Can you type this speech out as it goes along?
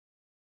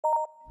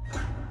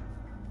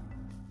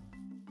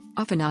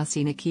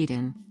Afanasy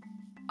Nikitin.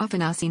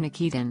 Afanasy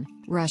Nikitin,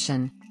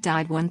 Russian,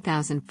 died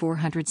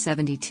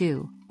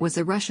 1472, was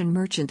a Russian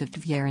merchant of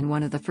Tver and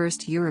one of the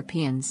first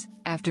Europeans,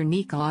 after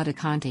Nicolas de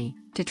Conti,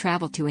 to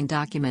travel to and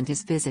document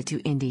his visit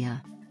to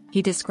India.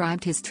 He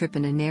described his trip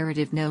in a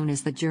narrative known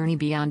as The Journey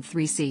Beyond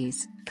Three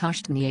Seas,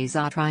 Kashtanye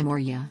za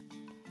Trimorya.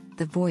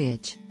 The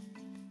Voyage.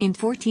 In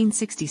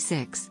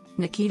 1466,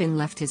 Nikitin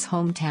left his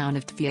hometown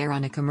of Tver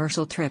on a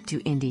commercial trip to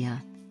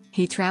India.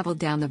 He traveled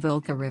down the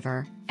Volga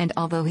River, and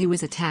although he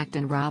was attacked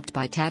and robbed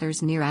by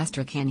Tatars near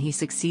Astrakhan, he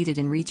succeeded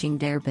in reaching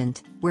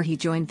Derbent, where he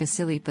joined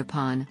Vasily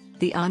Papon,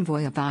 the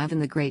envoy of Ivan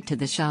the Great to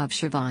the Shah of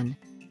Shirvan.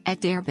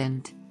 At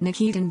Derbent,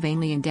 Nikitin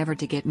vainly endeavored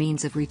to get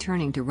means of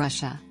returning to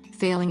Russia.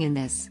 Failing in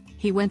this,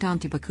 he went on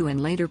to Baku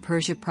and later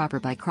Persia proper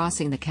by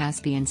crossing the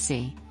Caspian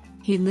Sea.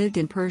 He lived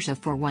in Persia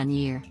for 1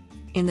 year.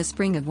 In the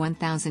spring of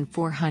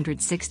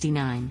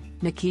 1469,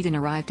 Nikitin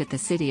arrived at the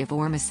city of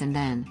Ormus and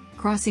then,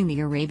 crossing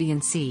the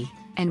Arabian Sea,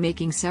 and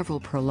making several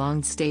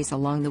prolonged stays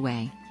along the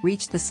way,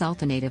 reached the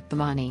Sultanate of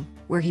Bahmani,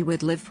 where he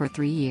would live for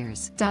 3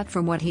 years.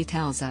 From what he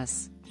tells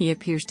us, he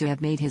appears to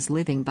have made his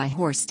living by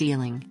horse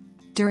stealing.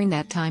 During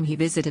that time he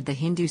visited the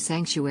Hindu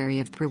sanctuary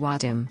of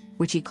Prawatum,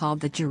 which he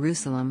called the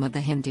Jerusalem of the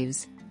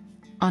Hindus.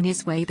 On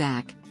his way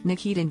back,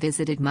 Nikitin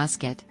visited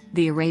Muscat,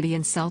 the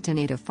Arabian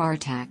Sultanate of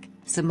Fartak,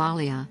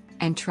 Somalia,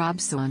 and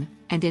Trabzon,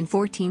 and in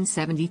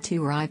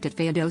 1472 arrived at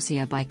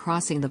Feodosia by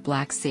crossing the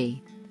Black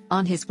Sea.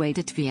 On his way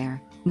to Tver,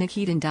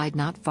 Nikitin died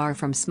not far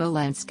from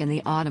Smolensk in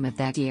the autumn of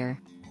that year.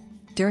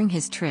 During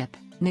his trip,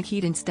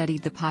 Nikitin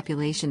studied the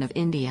population of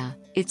India,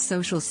 its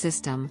social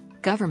system,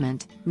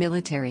 government,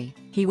 military.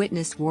 He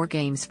witnessed war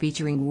games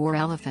featuring war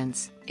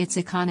elephants, its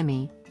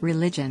economy,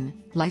 religion,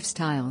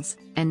 lifestyles,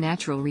 and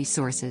natural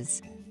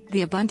resources.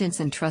 The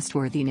abundance and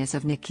trustworthiness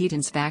of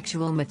Nikitin's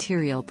factual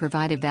material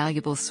provide a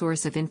valuable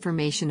source of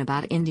information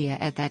about India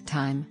at that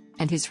time,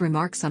 and his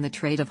remarks on the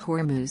trade of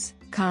Hormuz,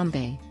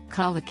 Cambay,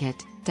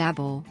 Calicut,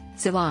 Dabul,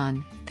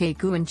 Ceylon,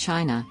 Pegu and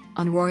China,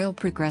 on royal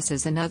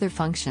progresses and other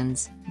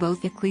functions,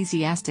 both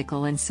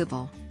ecclesiastical and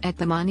civil, at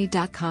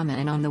Bahmani.com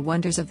and on the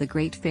wonders of the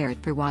Great Fair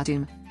at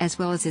Prawatum, as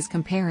well as his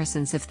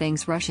comparisons of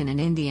things Russian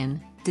and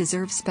Indian,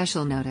 deserve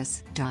special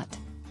notice.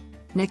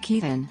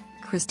 Nikitin,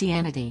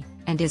 Christianity,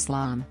 and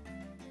Islam.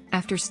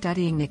 After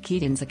studying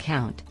Nikitin's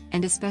account,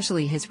 and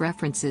especially his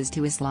references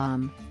to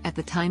Islam, at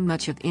the time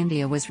much of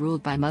India was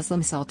ruled by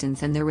Muslim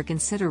sultans and there were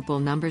considerable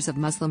numbers of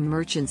Muslim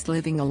merchants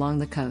living along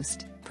the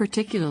coast,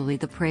 particularly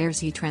the prayers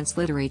he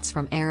transliterates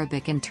from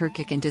Arabic and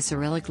Turkic into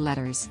Cyrillic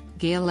letters.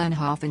 Gail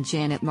Lenhoff and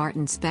Janet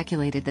Martin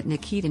speculated that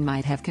Nikitin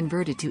might have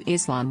converted to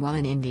Islam while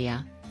in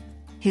India.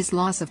 His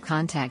loss of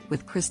contact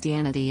with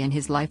Christianity and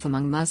his life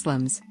among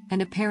Muslims,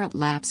 an apparent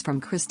lapse from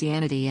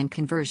Christianity and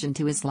conversion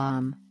to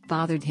Islam,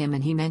 bothered him,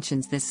 and he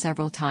mentions this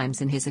several times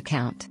in his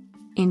account.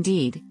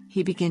 Indeed,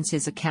 he begins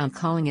his account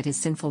calling it his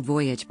sinful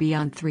voyage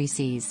beyond three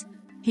seas.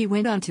 He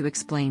went on to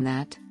explain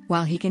that,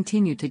 while he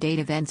continued to date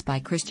events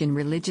by Christian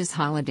religious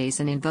holidays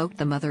and invoked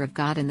the Mother of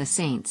God and the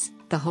saints,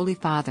 the Holy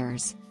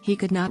Fathers, he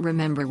could not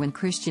remember when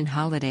Christian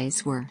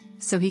holidays were,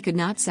 so he could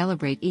not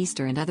celebrate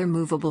Easter and other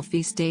movable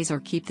feast days or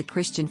keep the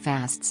Christian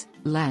fasts,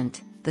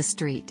 Lent, the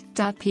Street.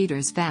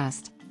 Peter's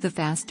fast, the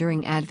fast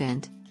during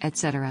Advent,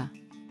 etc.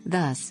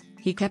 Thus,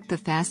 he kept the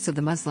fasts of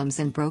the Muslims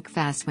and broke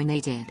fast when they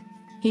did.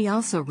 He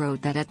also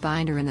wrote that at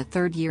Binder in the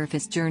 3rd year of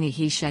his journey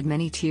he shed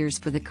many tears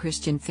for the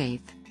Christian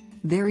faith.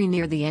 Very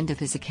near the end of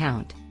his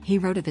account, he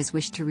wrote of his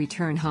wish to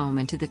return home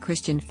and to the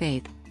Christian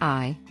faith.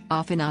 I,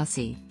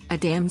 Afanasy, a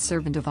damned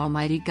servant of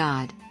Almighty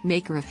God,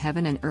 maker of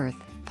heaven and earth,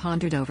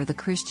 pondered over the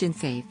Christian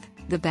faith,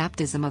 the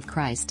baptism of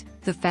Christ,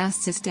 the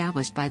fasts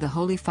established by the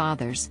Holy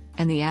Fathers,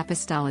 and the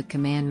apostolic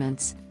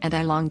commandments, and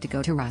I longed to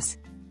go to Rus.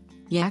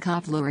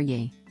 Yakov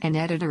Lurie, an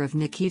editor of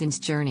Nikitin's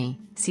journey,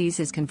 sees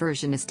his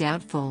conversion as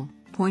doubtful,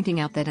 pointing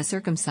out that a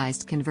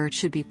circumcised convert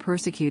should be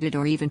persecuted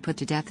or even put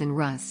to death in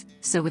Rus,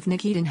 so if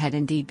Nikitin had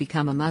indeed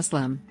become a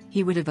Muslim,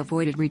 he would have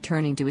avoided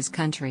returning to his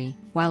country,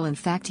 while in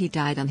fact he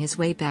died on his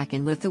way back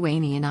in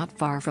Lithuania not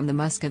far from the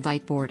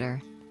Muscovite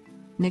border.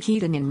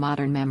 Nikitin in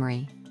modern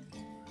memory.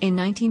 In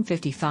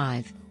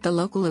 1955, the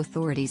local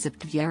authorities of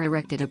Tver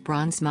erected a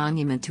bronze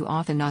monument to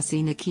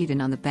Afanasy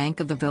Nikitin on the bank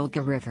of the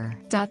Volga River.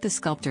 The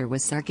sculptor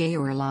was Sergei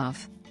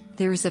Orlov.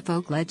 There is a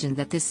folk legend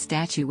that this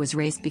statue was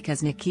raised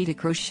because Nikita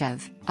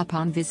Khrushchev,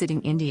 upon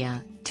visiting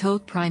India,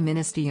 told Prime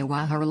Minister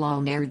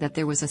Jawaharlal Nehru that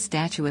there was a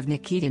statue of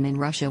Nikitin in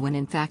Russia when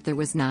in fact there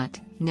was not.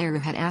 Nehru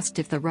had asked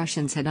if the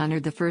Russians had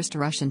honored the first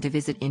Russian to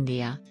visit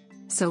India.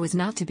 So as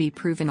not to be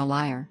proven a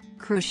liar,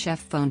 Khrushchev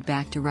phoned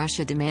back to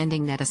Russia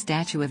demanding that a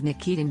statue of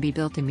Nikitin be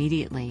built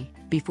immediately,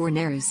 before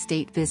Nehru's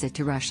state visit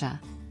to Russia.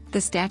 The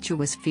statue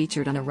was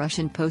featured on a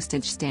Russian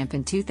postage stamp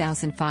in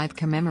 2005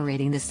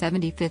 commemorating the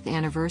 75th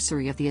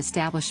anniversary of the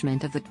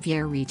establishment of the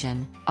Tver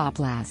region,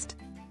 Oblast.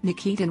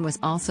 Nikitin was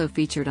also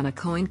featured on a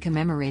coin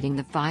commemorating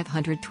the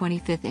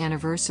 525th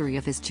anniversary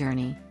of his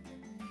journey.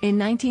 In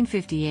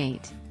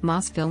 1958,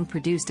 Mosfilm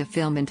produced a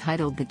film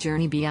entitled The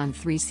Journey Beyond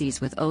Three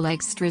Seas with Oleg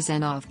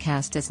Strizhenov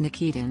cast as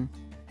Nikitin.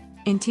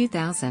 In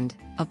 2000,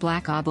 a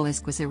black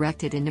obelisk was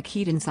erected in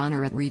Nikitin's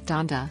honor at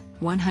Redonda,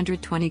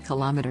 120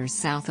 kilometers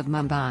south of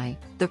Mumbai,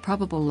 the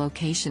probable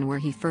location where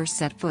he first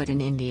set foot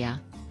in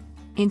India.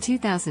 In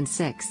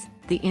 2006,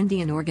 the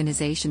Indian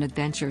organization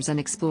Adventurers and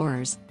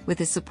Explorers, with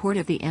the support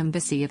of the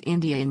Embassy of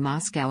India in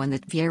Moscow and the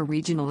Tver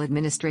Regional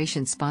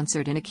Administration,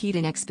 sponsored a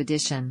Nikitin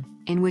expedition,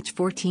 in which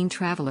 14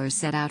 travelers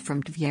set out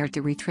from Tver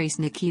to retrace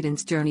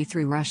Nikitin's journey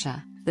through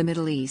Russia, the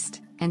Middle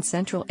East, and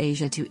Central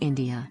Asia to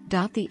India.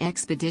 The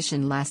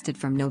expedition lasted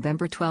from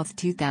November 12,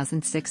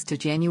 2006 to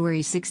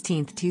January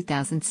 16,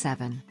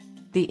 2007.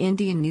 The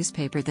Indian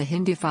newspaper The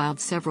Hindu filed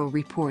several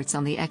reports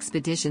on the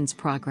expedition's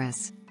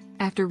progress.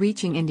 After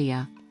reaching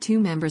India, 2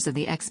 members of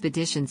the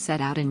expedition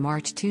set out in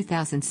March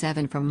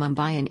 2007 from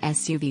Mumbai in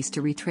SUVs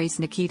to retrace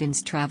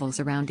Nikitin's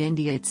travels around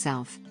India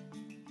itself.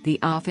 The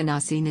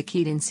Afanasy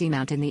Nikitin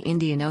seamount in the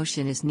Indian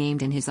Ocean is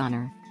named in his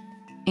honor.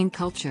 In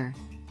culture,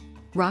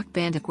 rock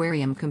band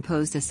Aquarium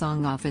composed a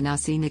song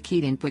Afanasy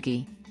Nikitin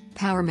Pugi.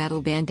 Power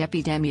metal band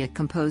Epidemic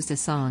composed a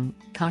song,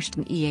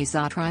 Kashtan E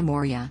za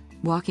Trimoria,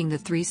 Walking the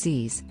Three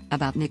Seas,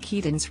 about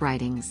Nikitin's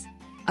writings.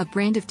 A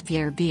brand of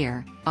Tver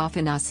beer,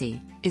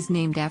 Afanasy, is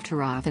named after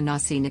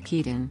Afanasy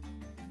Nikitin.